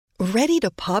Ready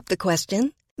to pop the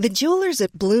question? The jewelers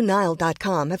at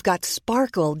BlueNile.com have got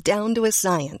sparkle down to a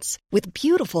science with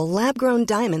beautiful lab-grown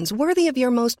diamonds worthy of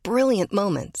your most brilliant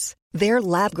moments. Their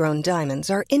lab-grown diamonds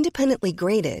are independently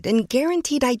graded and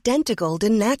guaranteed identical to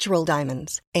natural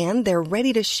diamonds, and they're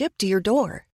ready to ship to your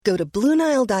door. Go to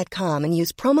BlueNile.com and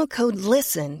use promo code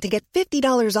LISTEN to get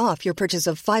 $50 off your purchase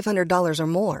of $500 or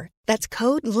more. That's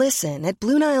code LISTEN at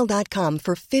BlueNile.com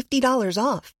for $50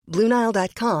 off.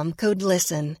 BlueNile.com, code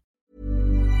LISTEN.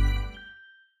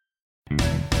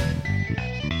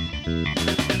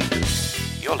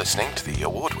 You're listening to the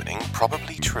award-winning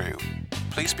Probably True.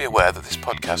 Please be aware that this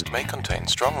podcast may contain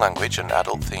strong language and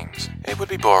adult themes. It would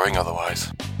be boring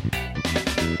otherwise.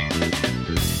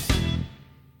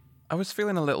 I was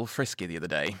feeling a little frisky the other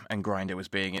day, and Grindr was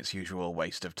being its usual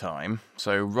waste of time,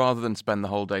 so rather than spend the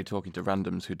whole day talking to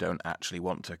randoms who don't actually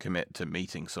want to commit to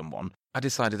meeting someone, I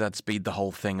decided I'd speed the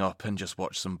whole thing up and just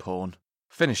watch some porn.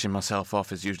 Finishing myself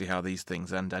off is usually how these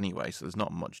things end anyway, so there's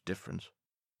not much difference.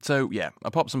 So yeah,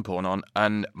 I popped some porn on,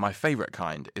 and my favourite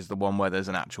kind is the one where there's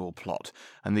an actual plot,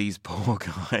 and these poor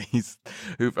guys,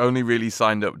 who've only really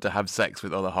signed up to have sex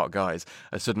with other hot guys,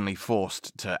 are suddenly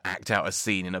forced to act out a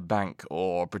scene in a bank,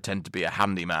 or pretend to be a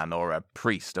handyman, or a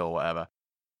priest, or whatever.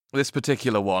 This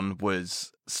particular one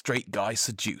was straight guy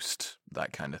seduced,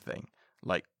 that kind of thing.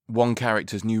 Like, one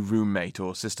character's new roommate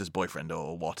or sister's boyfriend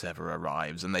or whatever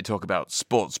arrives, and they talk about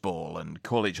sports ball and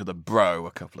call each other bro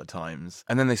a couple of times.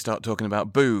 And then they start talking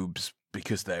about boobs,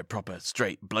 because they're proper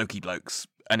straight blokey blokes,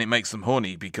 and it makes them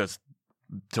horny, because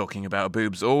talking about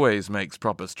boobs always makes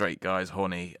proper straight guys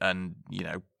horny, and, you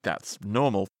know, that's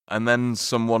normal. And then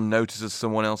someone notices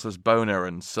someone else's boner,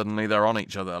 and suddenly they're on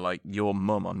each other like your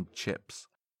mum on chips.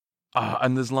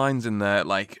 And there's lines in there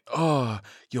like, "Oh,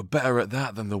 you're better at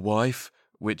that than the wife,"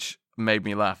 which made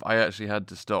me laugh. I actually had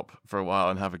to stop for a while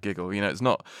and have a giggle. You know, it's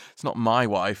not my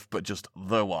wife, but just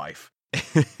the wife.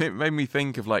 It made me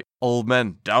think of, like, old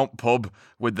men down pub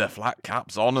with their flat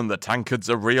caps on and the tankards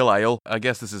of real ale. I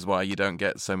guess this is why you don't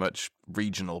get so much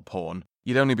regional porn.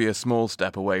 You'd only be a small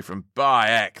step away from, by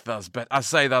heck, that's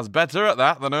better at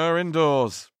that than her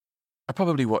indoors. I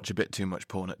probably watch a bit too much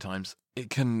porn at times.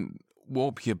 It can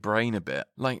warp your brain a bit.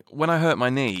 Like, when I hurt my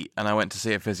knee and I went to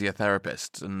see a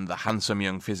physiotherapist and the handsome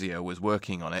young physio was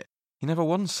working on it, he never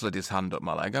once slid his hand up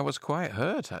my leg. I was quite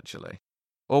hurt, actually.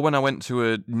 Or when I went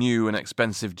to a new and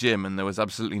expensive gym and there was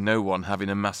absolutely no one having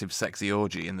a massive sexy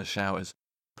orgy in the showers.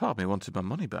 Part of me wanted my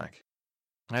money back.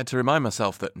 I had to remind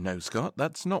myself that, no, Scott,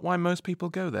 that's not why most people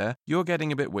go there. You're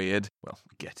getting a bit weird. Well,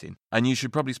 getting. And you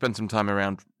should probably spend some time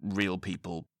around real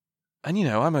people. And, you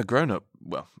know, I'm a grown-up,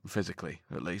 well, physically,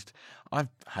 at least. I've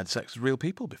had sex with real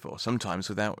people before, sometimes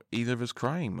without either of us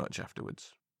crying much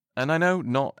afterwards. And I know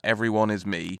not everyone is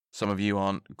me. Some of you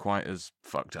aren't quite as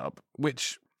fucked up,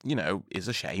 which, you know, is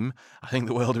a shame. I think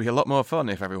the world would be a lot more fun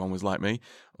if everyone was like me,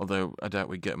 although I doubt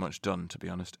we'd get much done, to be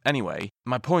honest. Anyway,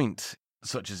 my point,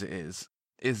 such as it is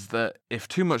that if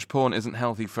too much porn isn't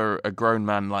healthy for a grown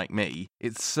man like me,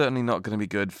 it's certainly not going to be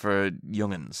good for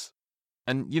young'uns.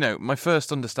 And, you know, my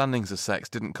first understandings of sex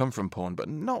didn't come from porn, but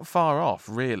not far off,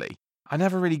 really. I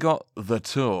never really got the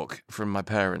talk from my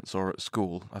parents or at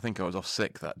school. I think I was off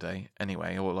sick that day.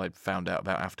 Anyway, all I found out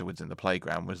about afterwards in the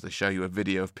playground was they show you a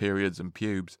video of periods and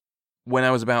pubes. When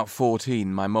I was about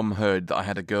 14, my mum heard that I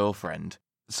had a girlfriend.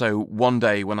 So one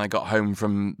day when I got home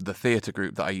from the theatre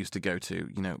group that I used to go to,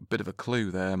 you know, bit of a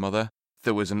clue there, mother,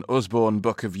 there was an Usborne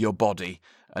book of Your Body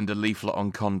and a leaflet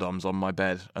on condoms on my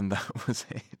bed, and that was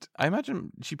it. I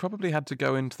imagine she probably had to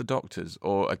go into the doctor's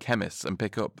or a chemist's and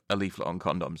pick up a leaflet on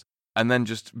condoms, and then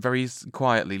just very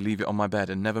quietly leave it on my bed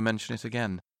and never mention it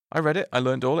again. I read it, I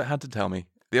learned all it had to tell me.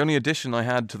 The only addition I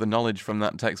had to the knowledge from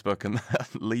that textbook and that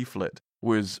leaflet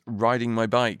was riding my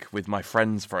bike with my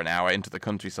friends for an hour into the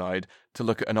countryside to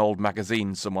look at an old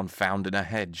magazine someone found in a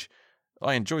hedge.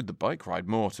 I enjoyed the bike ride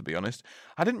more, to be honest.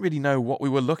 I didn't really know what we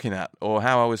were looking at or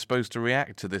how I was supposed to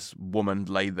react to this woman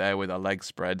laid there with her legs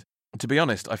spread. To be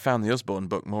honest, I found the Usborne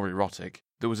book more erotic.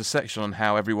 There was a section on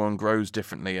how everyone grows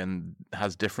differently and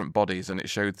has different bodies, and it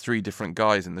showed 3 different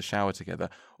guys in the shower together,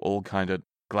 all kind of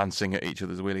glancing at each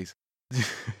other's willies.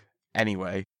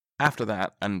 Anyway, after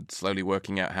that, and slowly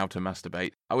working out how to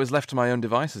masturbate, I was left to my own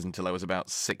devices until I was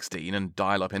about 16 and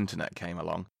dial-up internet came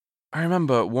along. I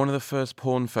remember one of the first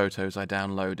porn photos I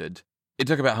downloaded. It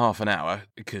took about half an hour,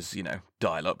 because, you know,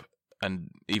 dial-up, and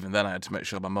even then I had to make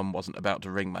sure my mum wasn't about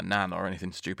to ring my nan or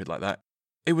anything stupid like that.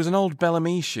 It was an old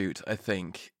Bellamy shoot, I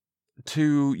think.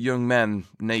 2 young men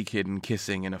naked and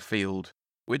kissing in a field,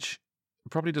 which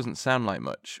probably doesn't sound like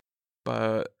much,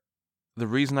 but the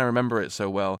reason I remember it so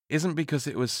well isn't because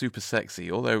it was super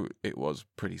sexy, although it was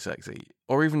pretty sexy,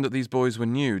 or even that these boys were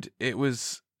nude. It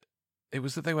was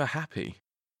that they were happy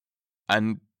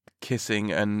and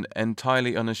kissing and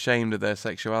entirely unashamed of their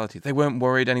sexuality. They weren't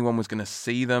worried anyone was going to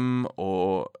see them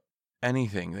or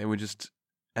anything. They were just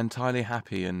entirely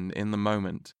happy and in the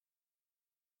moment.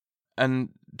 And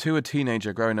to a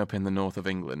teenager growing up in the north of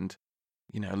England,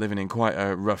 living in quite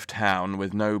a rough town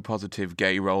with no positive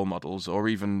gay role models or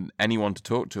even anyone to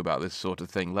talk to about this sort of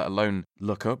thing, let alone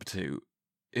look up to,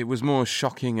 it was more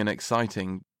shocking and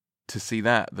exciting to see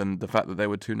that than the fact that there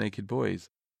were two naked boys.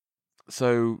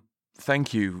 So,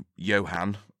 thank you,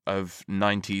 Johan, of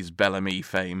 90s Bellamy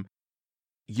fame.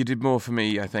 You did more for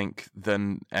me, I think,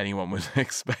 than anyone was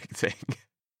expecting.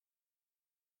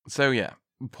 So yeah,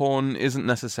 porn isn't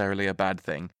necessarily a bad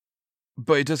thing,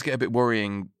 but it does get a bit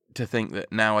worrying to think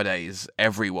that nowadays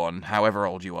everyone, however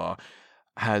old you are,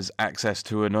 has access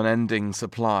to an unending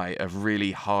supply of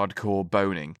really hardcore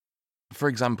boning. For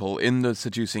example, in the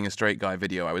Seducing a Straight Guy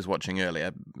video I was watching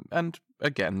earlier, and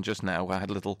again just now I had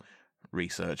a little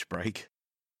research break,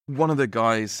 one of the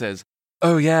guys says,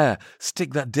 "Oh yeah,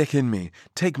 stick that dick in me,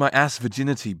 take my ass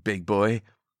virginity, big boy."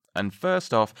 And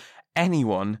first off,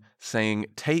 anyone saying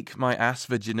 "take my ass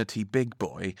virginity, big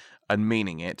boy" and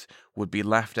meaning it would be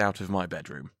laughed out of my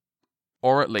bedroom.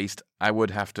 Or at least I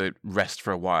would have to rest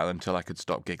for a while until I could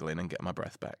stop giggling and get my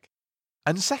breath back.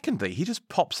 And secondly, he just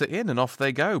pops it in and off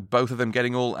they go, both of them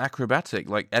getting all acrobatic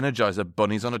like Energizer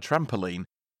bunnies on a trampoline.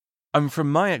 And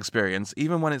from my experience,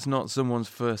 even when it's not someone's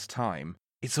first time,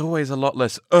 it's always a lot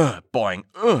less boing,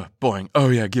 oh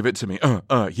yeah, give it to me,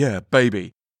 yeah,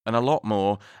 baby. And a lot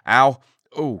more, ow,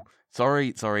 oh,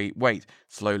 sorry, wait,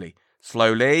 slowly,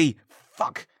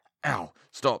 fuck, ow,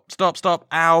 stop,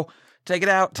 ow, take it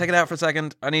out for a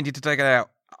second, I need you to take it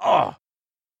out, oh.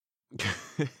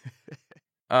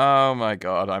 Oh my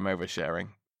god, I'm oversharing.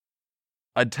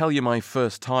 I'd tell you my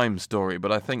first time story,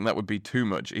 but I think that would be too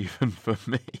much even for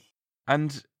me.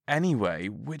 And anyway,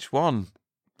 which one?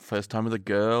 First time with a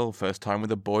girl, first time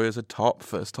with a boy as a top,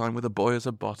 first time with a boy as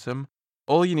a bottom.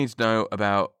 All you need to know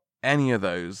about any of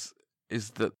those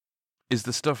is the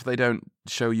stuff they don't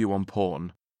show you on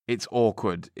porn. It's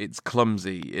awkward, it's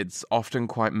clumsy, it's often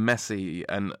quite messy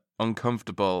and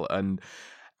uncomfortable and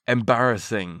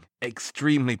embarrassing,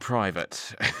 extremely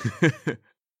private.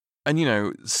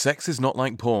 And sex is not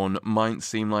like porn might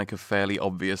seem like a fairly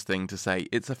obvious thing to say.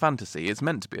 It's a fantasy. It's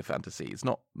meant to be a fantasy. It's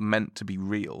not meant to be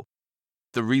real.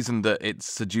 The reason that it's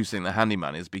seducing the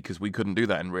handyman is because we couldn't do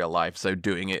that in real life, so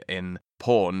doing it in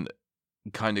porn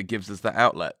kind of gives us that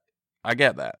outlet. I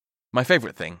get that. My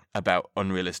favourite thing about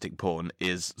unrealistic porn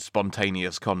is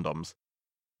spontaneous condoms.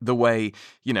 The way,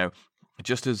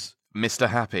 just as Mr.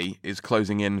 Happy is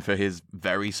closing in for his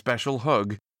very special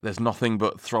hug, there's nothing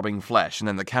but throbbing flesh, and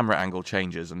then the camera angle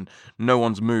changes, and no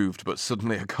one's moved, but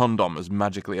suddenly a condom has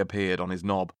magically appeared on his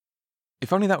knob.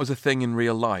 If only that was a thing in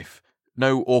real life.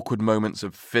 No awkward moments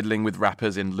of fiddling with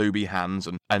wrappers in lubey hands,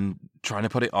 and trying to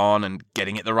put it on, and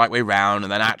getting it the right way round,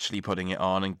 and then actually putting it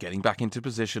on, and getting back into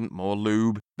position, more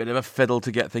lube, bit of a fiddle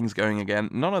to get things going again.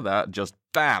 None of that, just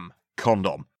bam,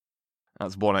 condom.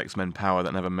 That's one X-Men power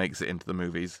that never makes it into the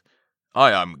movies.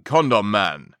 I am Condom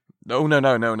Man.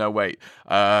 No, wait.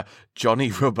 Johnny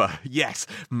Rubber. Yes,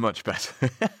 much better.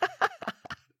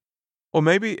 Or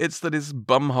maybe it's that his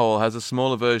bumhole has a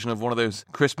smaller version of one of those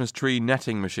Christmas tree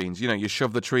netting machines. You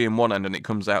shove the tree in one end and it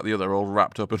comes out the other all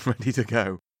wrapped up and ready to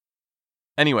go.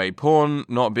 Anyway, porn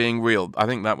not being real. I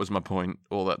think that was my point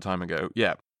all that time ago.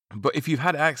 Yeah. But if you've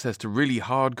had access to really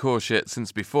hardcore shit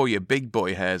since before your big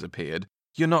boy hairs appeared,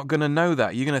 you're not going to know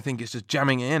that. You're going to think it's just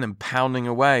jamming in and pounding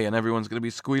away and everyone's going to be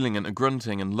squealing and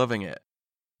grunting and loving it.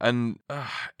 And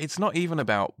it's not even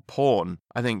about porn.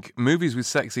 I think movies with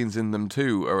sex scenes in them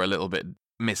too are a little bit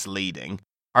misleading.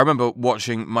 I remember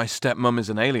watching My Stepmom is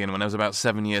an Alien when I was about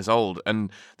 7 years old,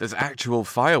 and there's actual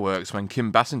fireworks when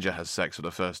Kim Basinger has sex for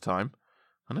the first time.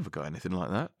 I never got anything like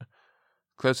that.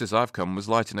 Closest I've come was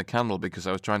lighting a candle because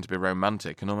I was trying to be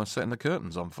romantic and almost setting the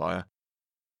curtains on fire.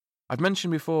 I've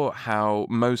mentioned before how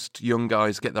most young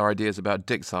guys get their ideas about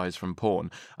dick size from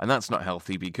porn, and that's not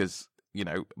healthy because,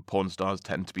 porn stars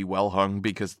tend to be well hung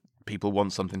because people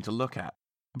want something to look at.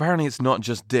 Apparently it's not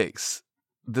just dicks.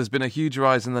 There's been a huge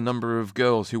rise in the number of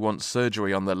girls who want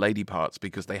surgery on their lady parts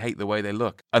because they hate the way they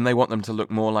look, and they want them to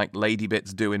look more like lady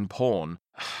bits do in porn.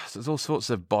 So there's all sorts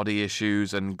of body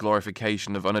issues and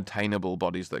glorification of unattainable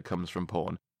bodies that comes from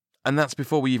porn. And that's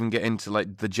before we even get into,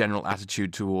 the general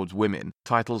attitude towards women.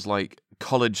 Titles like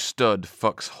College Stud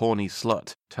Fucks Horny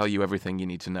Slut tell you everything you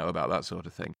need to know about that sort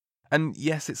of thing. And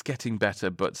yes, it's getting better,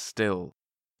 but still,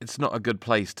 it's not a good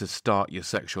place to start your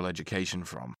sexual education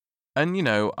from. And,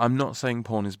 I'm not saying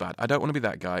porn is bad. I don't want to be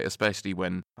that guy, especially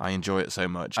when I enjoy it so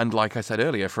much. And like I said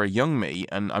earlier, for a young me,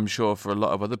 and I'm sure for a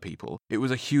lot of other people, it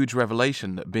was a huge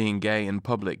revelation that being gay in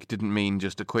public didn't mean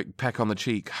just a quick peck on the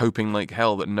cheek, hoping like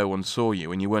hell that no one saw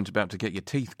you and you weren't about to get your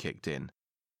teeth kicked in.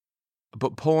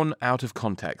 But porn out of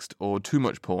context, or too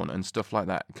much porn and stuff like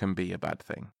that, can be a bad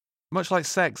thing. Much like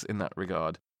sex in that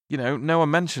regard. No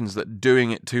one mentions that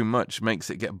doing it too much makes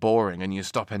it get boring and you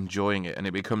stop enjoying it and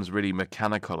it becomes really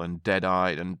mechanical and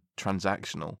dead-eyed and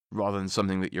transactional, rather than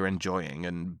something that you're enjoying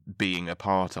and being a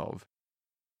part of.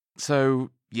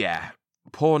 So, yeah,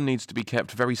 porn needs to be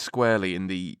kept very squarely in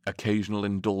the occasional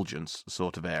indulgence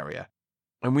sort of area.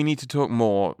 And we need to talk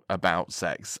more about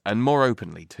sex, and more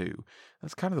openly too.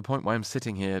 That's kind of the point why I'm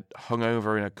sitting here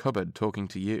hungover in a cupboard talking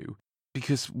to you.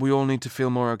 Because we all need to feel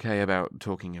more okay about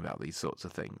talking about these sorts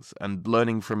of things and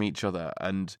learning from each other,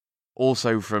 and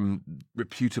also from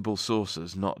reputable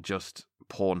sources, not just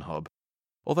Pornhub.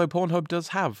 Although Pornhub does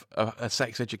have a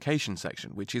sex education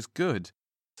section, which is good.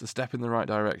 It's a step in the right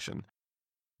direction.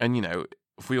 And,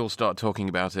 if we all start talking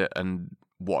about it and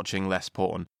watching less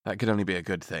porn, that could only be a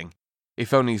good thing.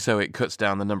 If only so it cuts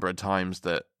down the number of times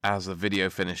that, as the video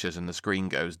finishes and the screen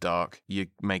goes dark, you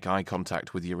make eye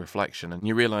contact with your reflection and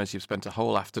you realise you've spent a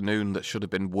whole afternoon that should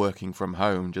have been working from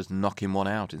home just knocking one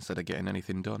out instead of getting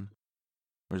anything done.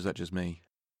 Or is that just me?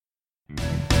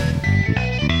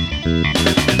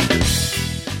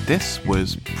 This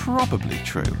was Probably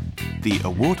True, the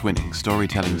award-winning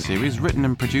storytelling series written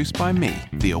and produced by me,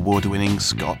 the award-winning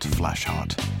Scott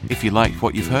Flashheart. If you liked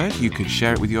what you've heard, you could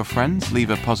share it with your friends, leave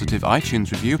a positive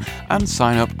iTunes review, and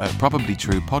sign up at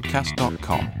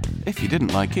probablytruepodcast.com. If you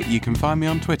didn't like it, you can find me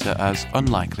on Twitter as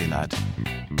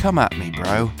UnlikelyLad. Come at me,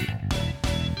 bro.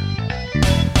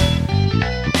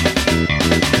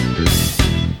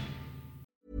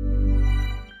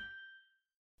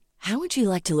 How would you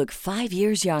like to look 5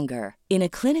 years younger? In a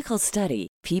clinical study,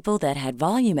 people that had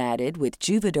volume added with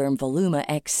Juvederm Voluma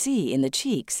XC in the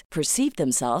cheeks perceived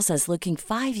themselves as looking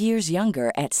 5 years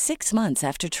younger at 6 months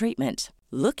after treatment.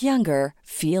 Look younger,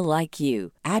 feel like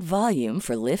you. Add volume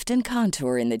for lift and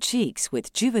contour in the cheeks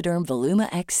with Juvederm Voluma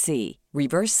XC.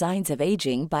 Reverse signs of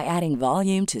aging by adding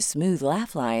volume to smooth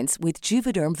laugh lines with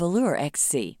Juvederm Volure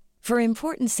XC. For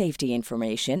important safety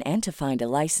information and to find a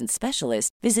licensed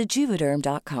specialist, visit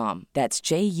Juvederm.com. That's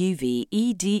JUVEDERM.com.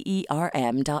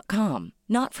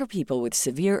 Not for people with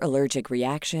severe allergic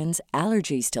reactions,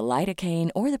 allergies to lidocaine,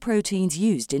 or the proteins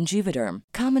used in Juvederm.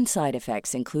 Common side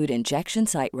effects include injection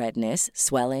site redness,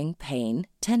 swelling, pain,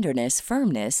 tenderness,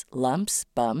 firmness, lumps,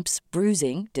 bumps,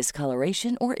 bruising,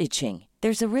 discoloration, or itching.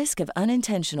 There's a risk of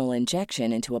unintentional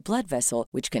injection into a blood vessel,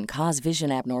 which can cause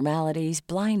vision abnormalities,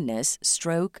 blindness,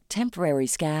 stroke, temporary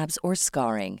scabs, or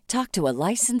scarring. Talk to a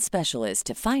licensed specialist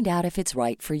to find out if it's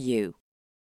right for you.